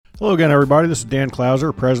Hello again, everybody. This is Dan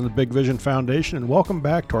Klauser, president of Big Vision Foundation, and welcome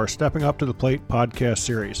back to our Stepping Up to the Plate podcast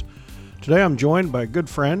series. Today I'm joined by a good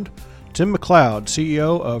friend, Tim McLeod,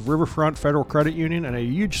 CEO of Riverfront Federal Credit Union and a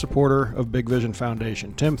huge supporter of Big Vision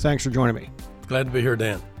Foundation. Tim, thanks for joining me. Glad to be here,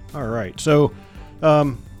 Dan. All right. So,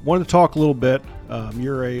 wanted to talk a little bit.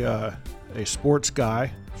 You're a sports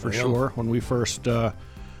guy for sure. When we first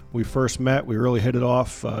met, we really hit it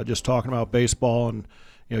off just talking about baseball, and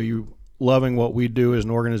you loving what we do as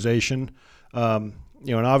an organization. And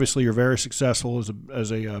obviously you're very successful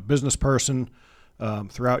as a business person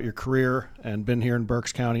throughout your career, and been here in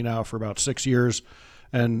Berks County now for about 6 years.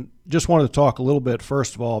 And just wanted to talk a little bit,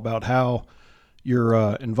 first of all, about how your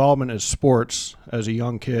involvement in sports as a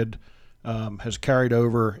young kid has carried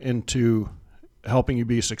over into helping you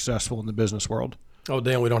be successful in the business world. Oh,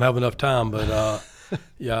 Dan, we don't have enough time, but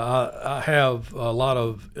I have a lot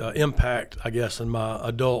of impact, I guess, in my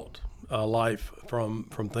adult life from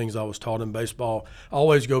things I was taught in baseball. I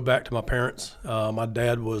always go back to my parents. My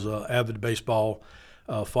dad was an avid baseball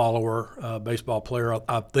follower, baseball player,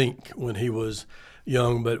 I think, when he was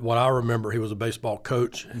young. But what I remember, he was a baseball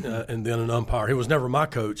coach and then an umpire. He was never my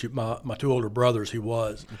coach. My two older brothers, he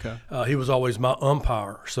was. Okay. He was always my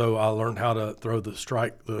umpire, so I learned how to throw the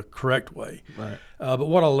strike the correct way. Right. But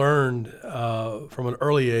what I learned from an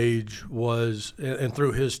early age was, and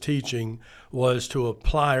through his teaching, was to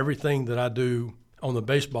apply everything that I do on the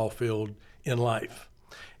baseball field in life.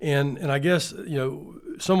 And I guess,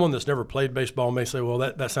 someone that's never played baseball may say, well,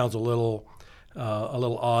 that sounds a little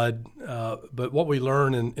odd. But what we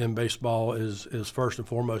learn in baseball is first and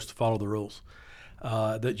foremost to follow the rules.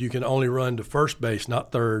 That you can only run to first base,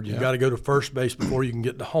 not third. You've got to go to first base before you can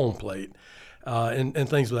get to home plate, and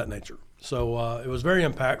things of that nature. So it was very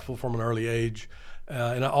impactful from an early age.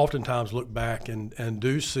 And I oftentimes look back and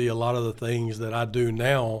do see a lot of the things that I do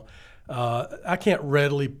now. I can't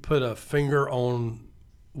readily put a finger on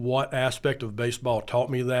what aspect of baseball taught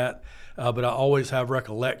me that, but I always have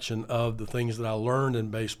recollection of the things that I learned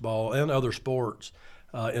in baseball and other sports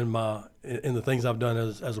in the things I've done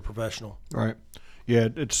as a professional. Right. Yeah,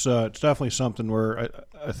 it's definitely something where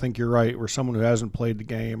I think you're right, where someone who hasn't played the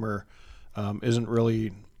game or isn't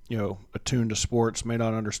really attuned to sports may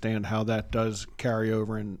not understand how that does carry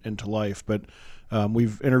over into life. But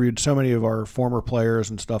we've interviewed so many of our former players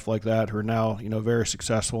and stuff like that who are now very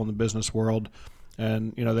successful in the business world,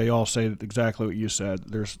 and they all say exactly what you said.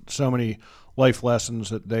 There's so many life lessons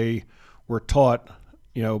that they were taught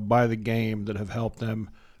by the game that have helped them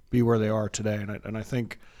be where they are today. And I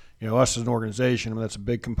think us as an organization, that's a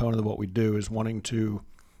big component of what we do, is wanting to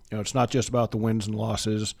it's not just about the wins and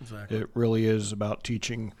losses. Exactly. It really is about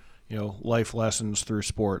teaching, life lessons through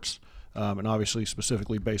sports, and obviously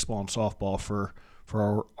specifically baseball and softball for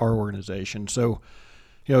our organization. So,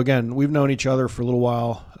 again, we've known each other for a little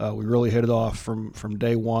while. We really hit it off from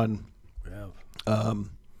day one. We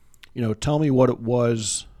have. Tell me what it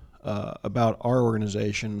was about our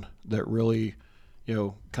organization that really,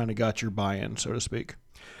 kind of got your buy-in, so to speak.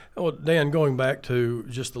 Well, Dan, going back to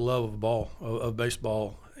just the love of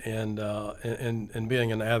baseball, and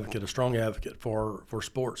being an advocate, a strong advocate for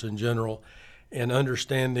sports in general, and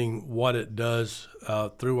understanding what it does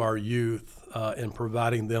through our youth and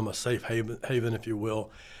providing them a safe haven, if you will,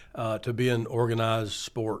 to be in organized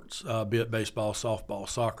sports, be it baseball, softball,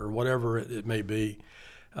 soccer, whatever it may be.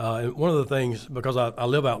 And one of the things, because I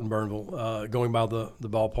live out in Burnville, going by the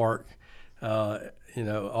ballpark,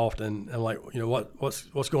 often I'm like,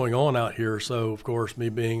 what's going on out here? So of course, me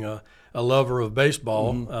being a lover of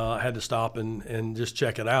baseball, I had to stop and just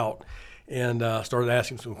check it out, and started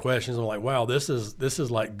asking some questions. I'm like, wow, this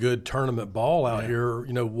is like good tournament ball out here.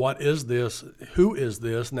 What is this? Who is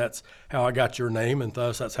this? And that's how I got your name, and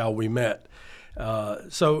thus that's how we met.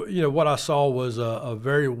 So what I saw was a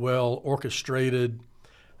very well orchestrated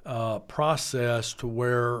process to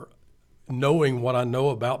where, knowing what I know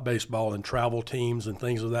about baseball and travel teams and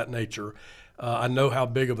things of that nature, I know how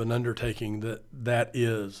big of an undertaking that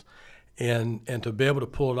is. And to be able to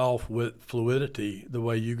pull it off with fluidity the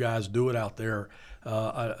way you guys do it out there,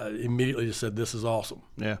 I immediately just said, this is awesome.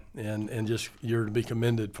 Yeah. And just, you're to be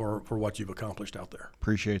commended for what you've accomplished out there.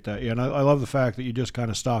 Appreciate that. Yeah, and I love the fact that you just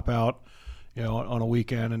kind of stop out, on a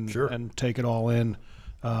weekend and Sure. and take it all in.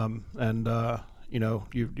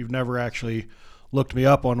 You've never actually looked me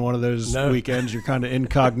up on one of those weekends. You're kind of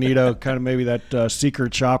incognito, kind of maybe that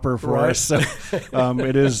secret shopper for right. us. So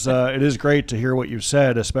it is great to hear what you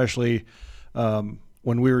said, especially when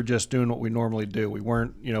we were just doing what we normally do. We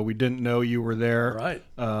weren't, we didn't know you were there. Right.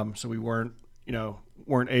 So we weren't,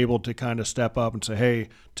 weren't able to kind of step up and say, hey,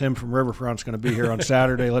 Tim from Riverfront's going to be here on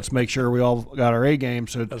Saturday. Let's make sure we all got our A game.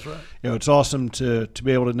 So That's right. It's awesome to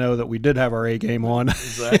be able to know that we did have our A game on,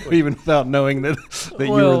 Exactly. even without knowing that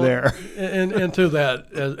you were there. And to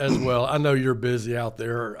that as well, I know you're busy out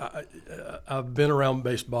there. I've been around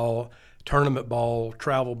baseball, tournament ball,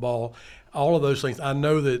 travel ball, all of those things. I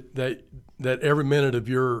know that every minute of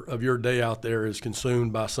your day out there is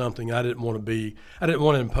consumed by something. I didn't want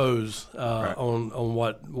to impose Right. on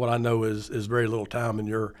what I know is very little time in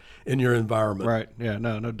your environment. Right. Yeah.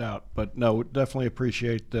 No doubt. But no, definitely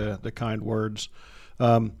appreciate the kind words.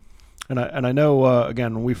 And I know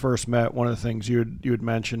again, when we first met, one of the things you had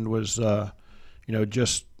mentioned was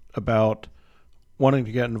just about wanting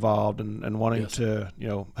to get involved and wanting Yes. to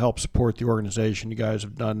help support the organization. You guys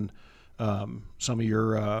have done some of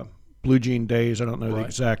your Blue Jean Days. I don't know the Right.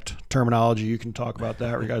 exact terminology. You can talk about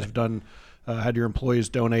that. Where you guys have done had your employees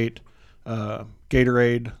donate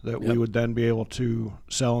Gatorade that we Yep. would then be able to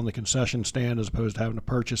sell in the concession stand as opposed to having to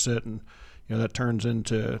purchase it, and that turns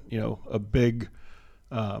into a big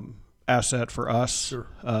asset for us. Sure.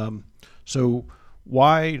 So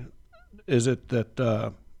why is it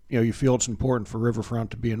that you feel it's important for Riverfront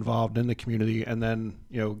to be involved in the community, and then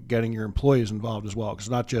getting your employees involved as well? Because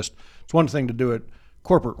it's one thing to do it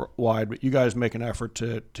corporate wide, but you guys make an effort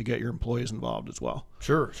to get your employees involved as well.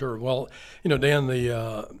 Sure. Well, Dan,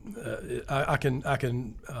 I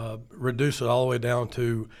can reduce it all the way down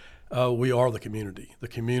to we are the community. The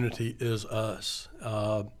community is us,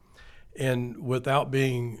 and without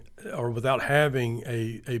having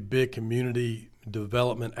a big community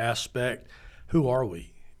development aspect, who are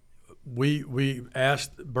we? We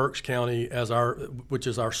asked Berks County which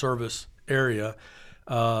is our service area,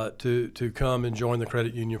 to come and join the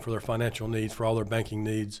credit union for their financial needs, for all their banking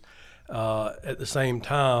needs. At the same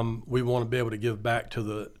time, we want to be able to give back to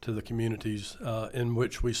the communities in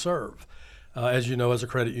which we serve. As you know, as a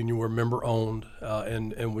credit union, we're member owned,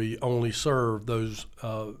 and we only serve those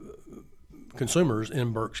consumers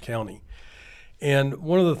in Berks County. And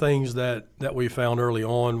one of the things that we found early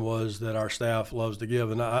on was that our staff loves to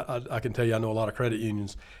give. And I can tell you, I know a lot of credit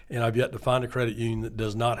unions, and I've yet to find a credit union that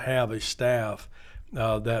does not have a staff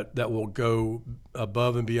that will go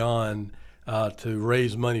above and beyond to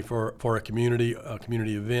raise money for a community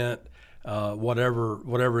event,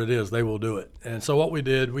 whatever it is, they will do it. And so what we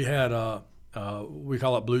did, we had we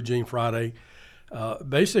call it Blue Jean Friday.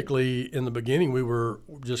 Basically, in the beginning, we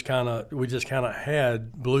just kind of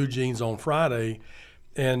had blue jeans on Friday,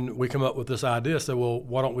 and we come up with this idea. Said, well,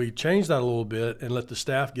 why don't we change that a little bit and let the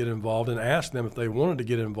staff get involved and ask them if they wanted to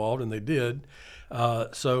get involved, and they did.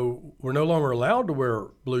 So we're no longer allowed to wear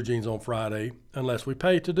blue jeans on Friday unless we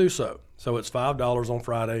pay to do so. So it's $5 on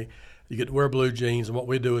Friday. You get to wear blue jeans, and what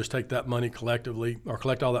we do is take that money collect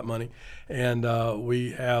all that money, and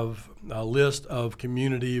we have a list of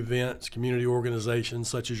community events, community organizations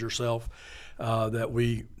such as yourself that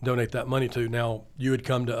we donate that money to. Now, you had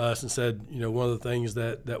come to us and said, one of the things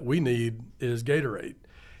that we need is Gatorade,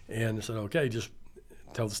 and I said, okay, just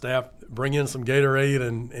tell the staff, bring in some Gatorade,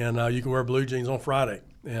 and you can wear blue jeans on Friday.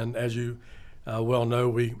 And as you well know,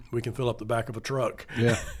 we can fill up the back of a truck.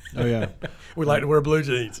 Yeah. Oh, yeah. We like to wear blue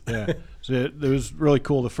jeans. Yeah. So it was really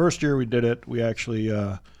cool. The first year we did it, we actually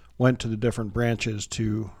went to the different branches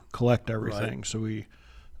to collect everything. Right. So we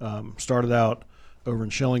started out over in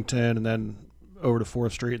Shillington and then over to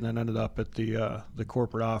 4th Street and then ended up at the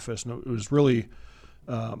corporate office. And it was really,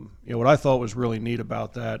 what I thought was really neat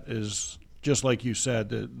about that is, just like you said,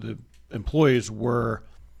 the employees were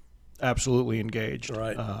absolutely engaged.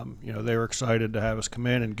 Right. They were excited to have us come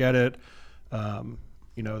in and get it.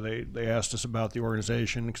 They asked us about the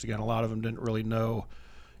organization because, again, a lot of them didn't really know,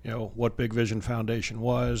 what Big Vision Foundation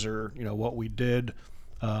was or, what we did.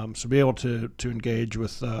 So be able to engage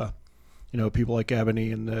with, people like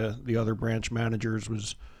Ebony and the other branch managers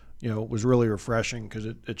was really refreshing because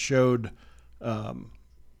it showed, that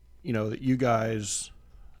you guys,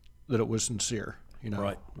 that it was sincere,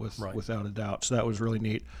 Right. without a doubt. So that was really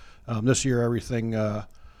neat. This year, everything,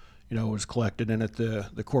 was collected in at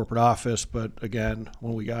the corporate office. But again,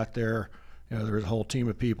 when we got there, there was a whole team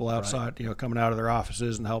of people outside, coming out of their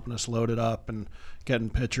offices and helping us load it up and getting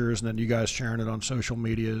pictures, and then you guys sharing it on social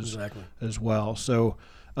media Exactly. as well. So,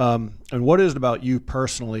 and what is it about you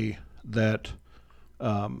personally that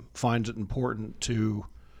finds it important to,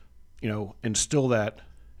 instill that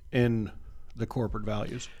in the corporate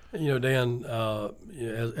values? Dan,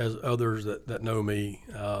 as others that know me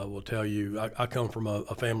will tell you, I come from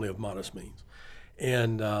a family of modest means.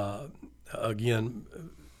 And again,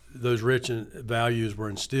 those rich values were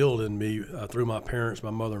instilled in me through my parents,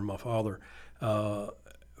 my mother and my father,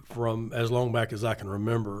 from as long back as I can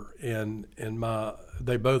remember, and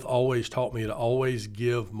they both always taught me to always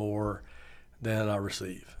give more than I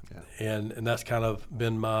receive, and that's kind of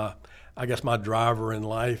been my driver in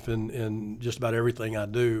life, and just about everything I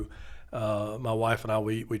do. My wife and I,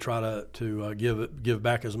 we try to give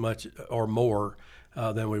back as much or more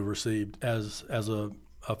than we received as a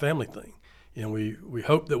family thing. And we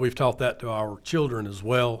hope that we've taught that to our children as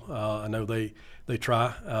well. I know they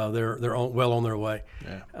try. They're well on their way.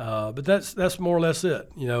 Yeah. But that's more or less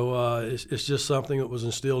it. It's just something that was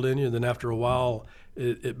instilled in you. And then after a while,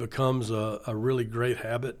 it becomes a really great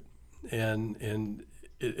habit, and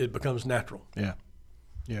it becomes natural. Yeah.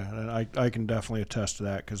 Yeah, and I can definitely attest to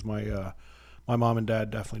that, because my mom and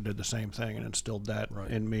dad definitely did the same thing and instilled that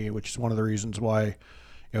in me, which is one of the reasons why,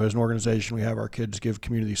 as an organization, we have our kids give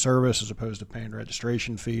community service as opposed to paying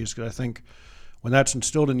registration fees. Because I think when that's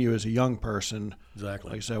instilled in you as a young person,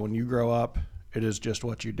 exactly, like I said, when you grow up, it is just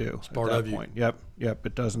what you do. It's part at that of you. Point. Yep.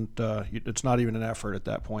 It doesn't. It's not even an effort at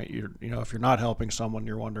that point. If you're not helping someone,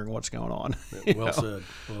 you're wondering what's going on. Well said.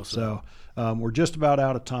 So we're just about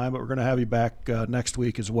out of time, but we're going to have you back next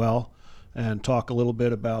week as well, and talk a little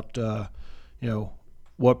bit about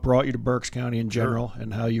what brought you to Berks County in general,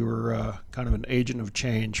 and how you were kind of an agent of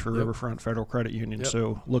change for Riverfront Federal Credit Union.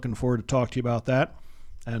 So looking forward to talk to you about that.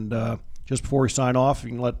 And just before we sign off, you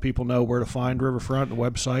can let people know where to find Riverfront, the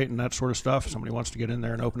website, and that sort of stuff, if somebody wants to get in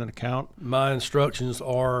there and open an account. My instructions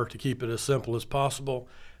are to keep it as simple as possible.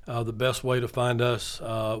 The best way to find us,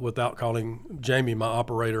 without calling Jamie, my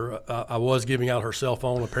operator, I was giving out her cell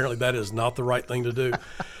phone. Apparently that is not the right thing to do.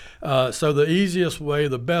 So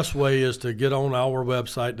the best way is to get on our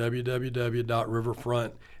website,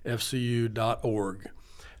 www.riverfrontfcu.org.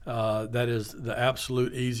 That is the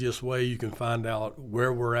absolute easiest way you can find out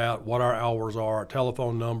where we're at, what our hours are, our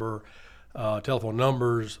telephone numbers,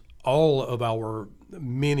 all of our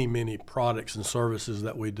many products and services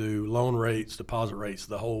that we do, loan rates, deposit rates,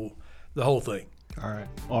 the whole thing. All right,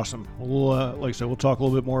 awesome. Well, like I said, we'll talk a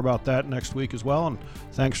little bit more about that next week as well. And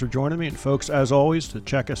thanks for joining me. And folks, as always, to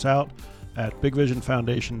check us out at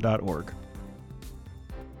bigvisionfoundation.org.